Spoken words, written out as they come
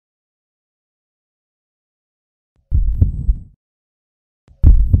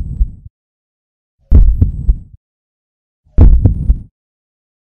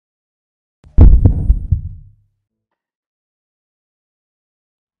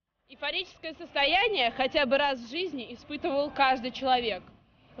Эйфорическое состояние хотя бы раз в жизни испытывал каждый человек.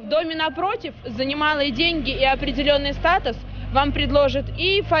 В доме напротив за немалые деньги и определенный статус вам предложат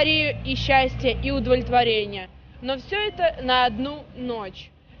и эйфорию, и счастье, и удовлетворение. Но все это на одну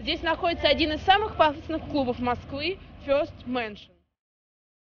ночь. Здесь находится один из самых пафосных клубов Москвы – First Mansion.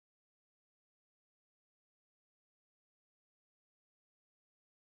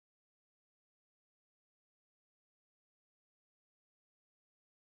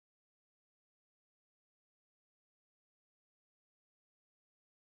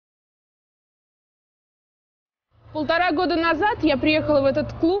 Полтора года назад я приехала в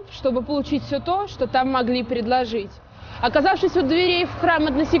этот клуб, чтобы получить все то, что там могли предложить. Оказавшись у дверей в храм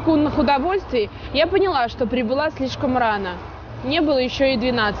односекундных удовольствий, я поняла, что прибыла слишком рано. Не было еще и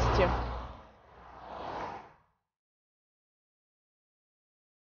 12.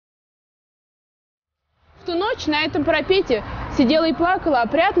 В ту ночь на этом парапете сидела и плакала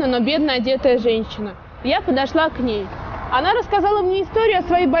опрятно, но бедно одетая женщина. Я подошла к ней. Она рассказала мне историю о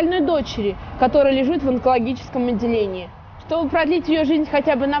своей больной дочери, которая лежит в онкологическом отделении. Чтобы продлить ее жизнь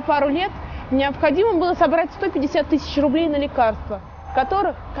хотя бы на пару лет, необходимо было собрать 150 тысяч рублей на лекарства,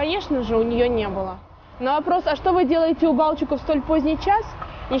 которых, конечно же, у нее не было. На вопрос, а что вы делаете у Балчука в столь поздний час,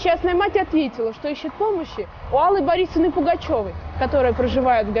 несчастная мать ответила, что ищет помощи у Аллы Борисовны Пугачевой, которая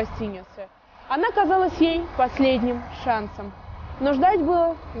проживает в гостинице. Она казалась ей последним шансом, но ждать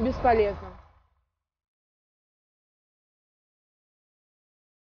было бесполезно.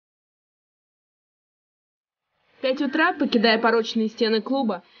 В 5 утра, покидая порочные стены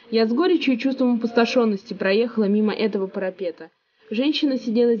клуба, я с горечью и чувством опустошенности проехала мимо этого парапета. Женщина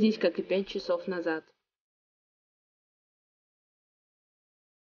сидела здесь, как и 5 часов назад.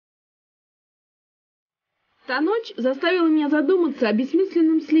 Та ночь заставила меня задуматься о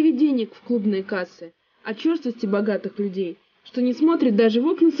бессмысленном сливе денег в клубные кассы, о черствости богатых людей, что не смотрят даже в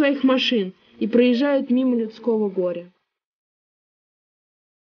окна своих машин и проезжают мимо людского горя.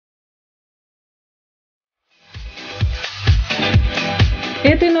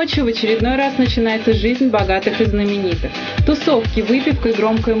 Этой ночью в очередной раз начинается жизнь богатых и знаменитых. Тусовки, выпивка и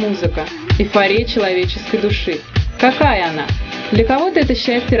громкая музыка. Эйфория человеческой души. Какая она? Для кого-то это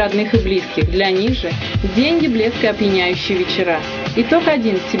счастье родных и близких, для них же деньги, блеск и опьяняющие вечера. Итог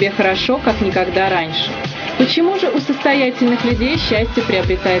один – тебе хорошо, как никогда раньше. Почему же у состоятельных людей счастье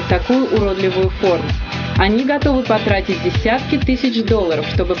приобретает такую уродливую форму? Они готовы потратить десятки тысяч долларов,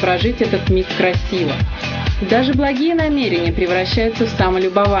 чтобы прожить этот миг красиво. Даже благие намерения превращаются в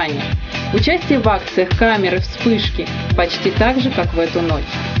самолюбование. Участие в акциях, камеры, вспышки почти так же, как в эту ночь.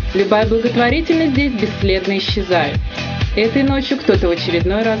 Любая благотворительность здесь бесследно исчезает. Этой ночью кто-то в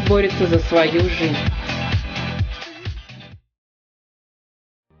очередной раз борется за свою жизнь.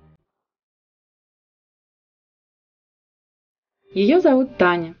 Ее зовут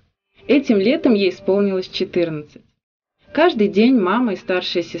Таня. Этим летом ей исполнилось 14. Каждый день мама и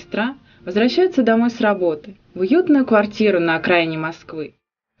старшая сестра возвращаются домой с работы, в уютную квартиру на окраине Москвы.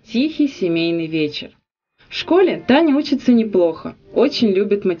 Тихий семейный вечер. В школе Таня учится неплохо, очень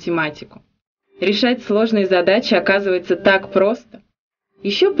любит математику. Решать сложные задачи оказывается так просто.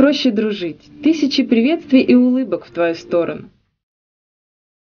 Еще проще дружить, тысячи приветствий и улыбок в твою сторону.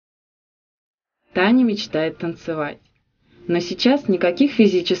 Таня мечтает танцевать. Но сейчас никаких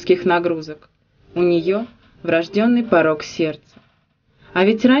физических нагрузок. У нее врожденный порок сердца. А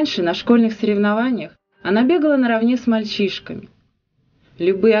ведь раньше на школьных соревнованиях она бегала наравне с мальчишками.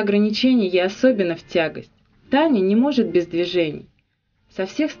 Любые ограничения ей особенно в тягость. Таня не может без движений. Со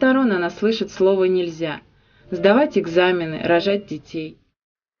всех сторон она слышит слово «нельзя». Сдавать экзамены, рожать детей.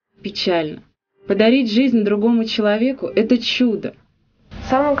 Печально. Подарить жизнь другому человеку – это чудо.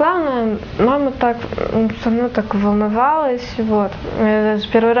 Самое главное, мама так со мной так волновалась, вот. Я даже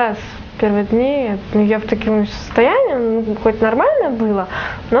первый раз, первые дни, я в таком состоянии, хоть нормально было,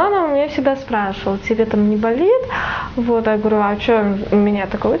 но она у меня всегда спрашивала, тебе там не болит? Вот, я говорю, а что у меня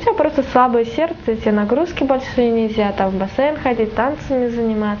такое? У тебя просто слабое сердце, тебе нагрузки большие нельзя, там в бассейн ходить, танцами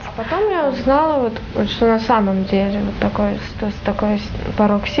заниматься. Потом я узнала, вот, что на самом деле вот такой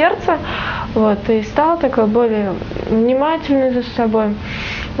порок сердца, вот, и стала такой более внимательной за собой.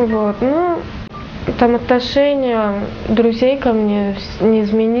 Вот, ну, там отношение друзей ко мне не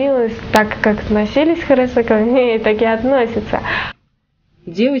изменилось, так как относились хорошо ко мне, и так и относятся.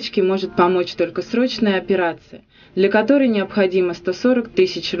 Девочке может помочь только срочная операция, для которой необходимо 140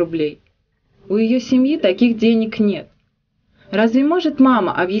 тысяч рублей. У ее семьи таких денег нет. Разве может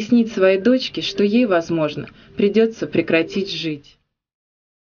мама объяснить своей дочке, что ей, возможно, придется прекратить жить?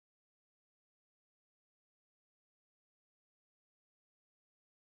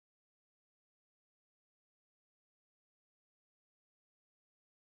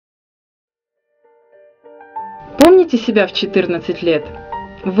 Вспомните себя в 14 лет.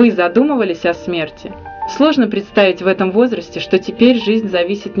 Вы задумывались о смерти? Сложно представить в этом возрасте, что теперь жизнь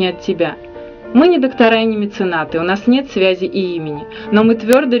зависит не от тебя. Мы не доктора и не меценаты, у нас нет связи и имени, но мы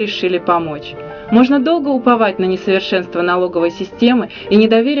твердо решили помочь. Можно долго уповать на несовершенство налоговой системы и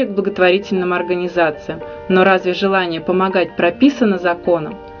недоверие к благотворительным организациям, но разве желание помогать прописано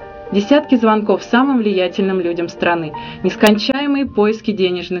законом? Десятки звонков самым влиятельным людям страны, нескончаемые поиски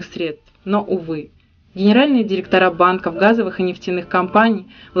денежных средств, но, увы. Генеральные директора банков, газовых и нефтяных компаний,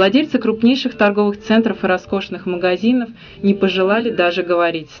 владельцы крупнейших торговых центров и роскошных магазинов не пожелали даже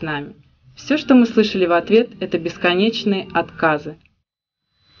говорить с нами. Все, что мы слышали в ответ, это бесконечные отказы.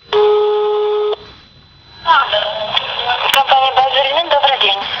 Компания «Даже», добрый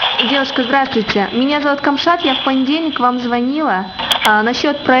день. Девушка, здравствуйте. Меня зовут Камшат, я в понедельник вам звонила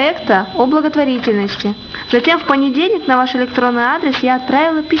насчет проекта о благотворительности. Затем в понедельник на ваш электронный адрес я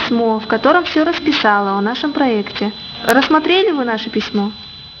отправила письмо, в котором все расписала о нашем проекте. Рассмотрели вы наше письмо?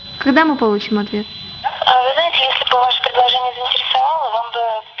 Когда мы получим ответ? Вы знаете, если бы ваше предложение заинтересовало, вам бы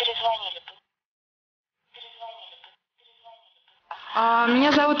перезвонили бы.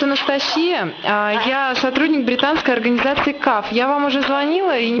 Меня зовут Анастасия, я сотрудник британской организации КАФ. Я вам уже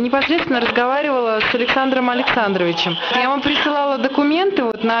звонила и непосредственно разговаривала с Александром Александровичем. Я вам присылала документы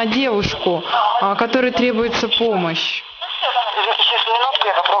на девушку, которой требуется помощь. Сейчас, минутку,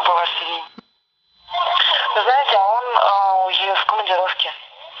 я попробую вас соединить. Вы знаете, он в командировке.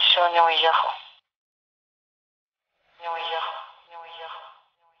 Сегодня уехал.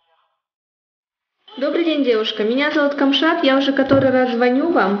 Добрый день, девушка. Меня зовут Камшат, я уже который раз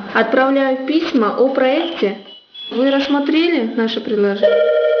звоню вам, отправляю письма о проекте. Вы рассмотрели наше предложение?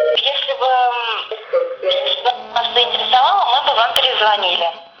 Если бы вас заинтересовало, мы бы вам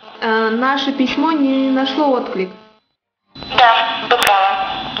перезвонили. Наше письмо не нашло отклик. Да, вы правы.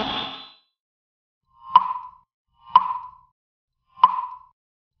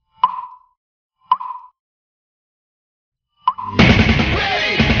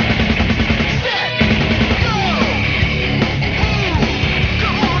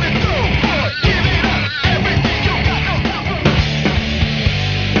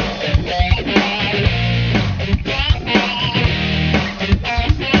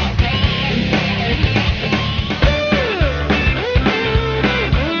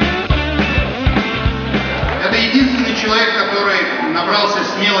 Набрался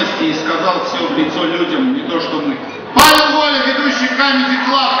смелости и сказал все в лицо людям, не то что мы. Павел Воля, ведущий Comedy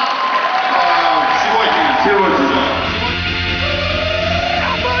Club сегодня.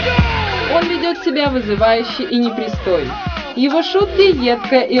 Он ведет себя вызывающе и непристойно. Его шутки –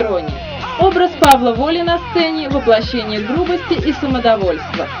 едкая ирония. Образ Павла Воли на сцене – воплощение грубости и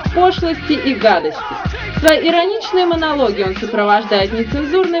самодовольства, пошлости и гадости. Свои ироничные монологи он сопровождает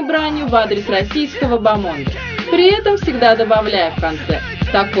нецензурной бранью в адрес российского бомонда. При этом всегда добавляя в конце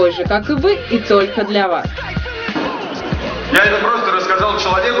 «такой же, как и вы, и только для вас». Я это просто рассказал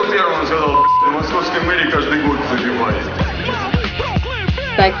человеку первому, сказал, в московской мэрии каждый год забивает.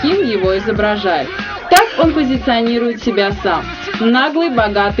 Таким его изображают. Так он позиционирует себя сам. Наглый,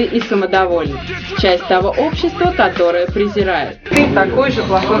 богатый и самодовольный. Часть того общества, которое презирает. Ты такой же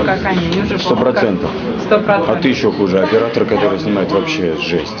плохой, как они. 100%. 100%. А ты еще хуже. Оператор, который снимает, вообще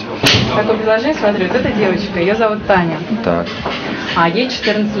жесть. Такое предложение, смотри, вот эта девочка, ее зовут Таня. Так. А ей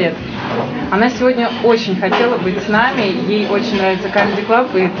 14 лет. Она сегодня очень хотела быть с нами, ей очень нравится Comedy Club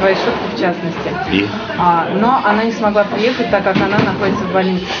и твои шутки в частности. И? Но она не смогла приехать, так как она находится в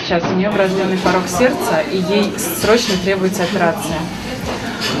больнице сейчас. У нее врожденный порок сердца, и ей срочно требуется операция.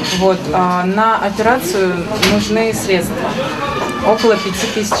 Вот, на операцию нужны средства, около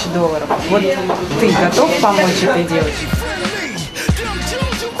 $5000. Вот ты готов помочь этой девочке?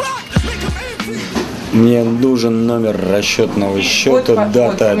 Мне нужен номер расчетного счета,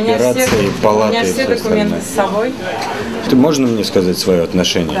 дата операции, палаты. У меня все документы с собой. Можно мне сказать свое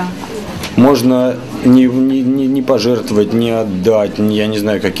отношение? Да. Можно не пожертвовать, не отдать, я не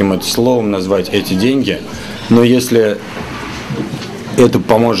знаю, каким это словом назвать эти деньги, но если это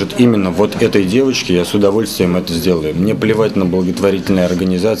поможет именно вот этой девочке, я с удовольствием это сделаю. Мне плевать на благотворительные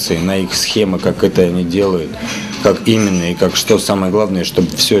организации, на их схемы, как это они делают, как именно и как что самое главное, чтобы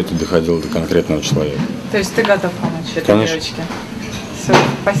все это доходило до конкретного человека. То есть ты готов помочь этой Конечно. девочке? Все,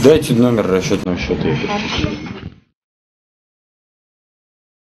 спасибо. Дайте номер расчетного счета.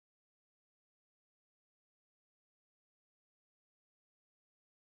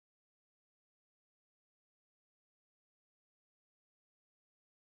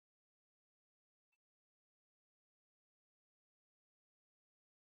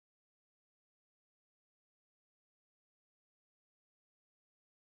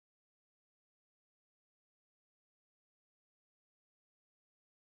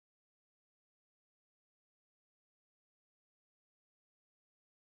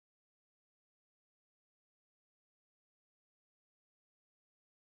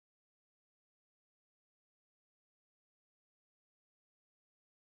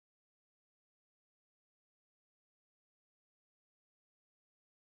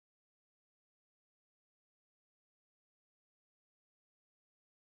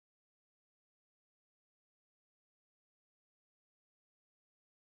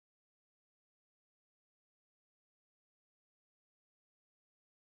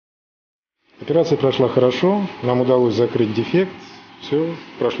 Операция прошла хорошо, нам удалось закрыть дефект, все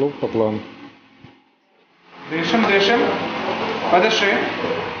прошло по плану. Дышим, дышим, подыши.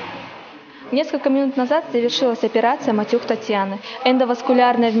 Несколько минут назад завершилась операция «Матюх Татьяны».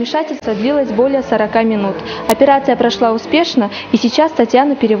 Эндоваскулярное вмешательство длилось более 40 минут. Операция прошла успешно, и сейчас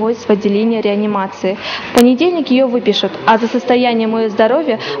Татьяну переводят в отделение реанимации. В понедельник ее выпишут, а за состоянием ее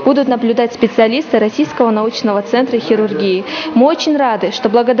здоровья будут наблюдать специалисты Российского научного центра хирургии. Мы очень рады, что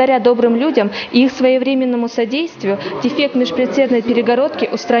благодаря добрым людям и их своевременному содействию дефект межпредсердной перегородки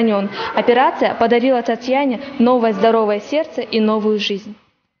устранен. Операция подарила Татьяне новое здоровое сердце и новую жизнь.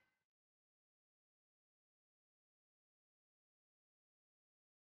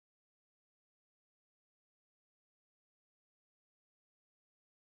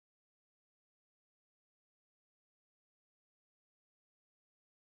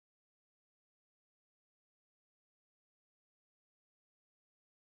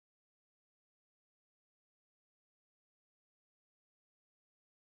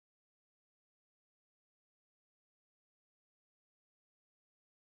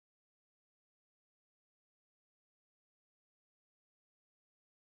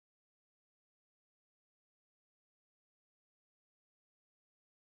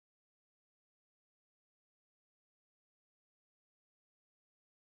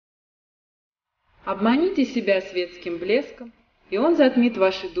 Обманите себя светским блеском, и он затмит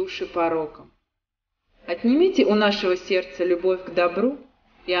ваши души пороком. Отнимите у нашего сердца любовь к добру,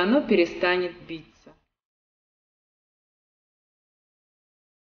 и оно перестанет бить.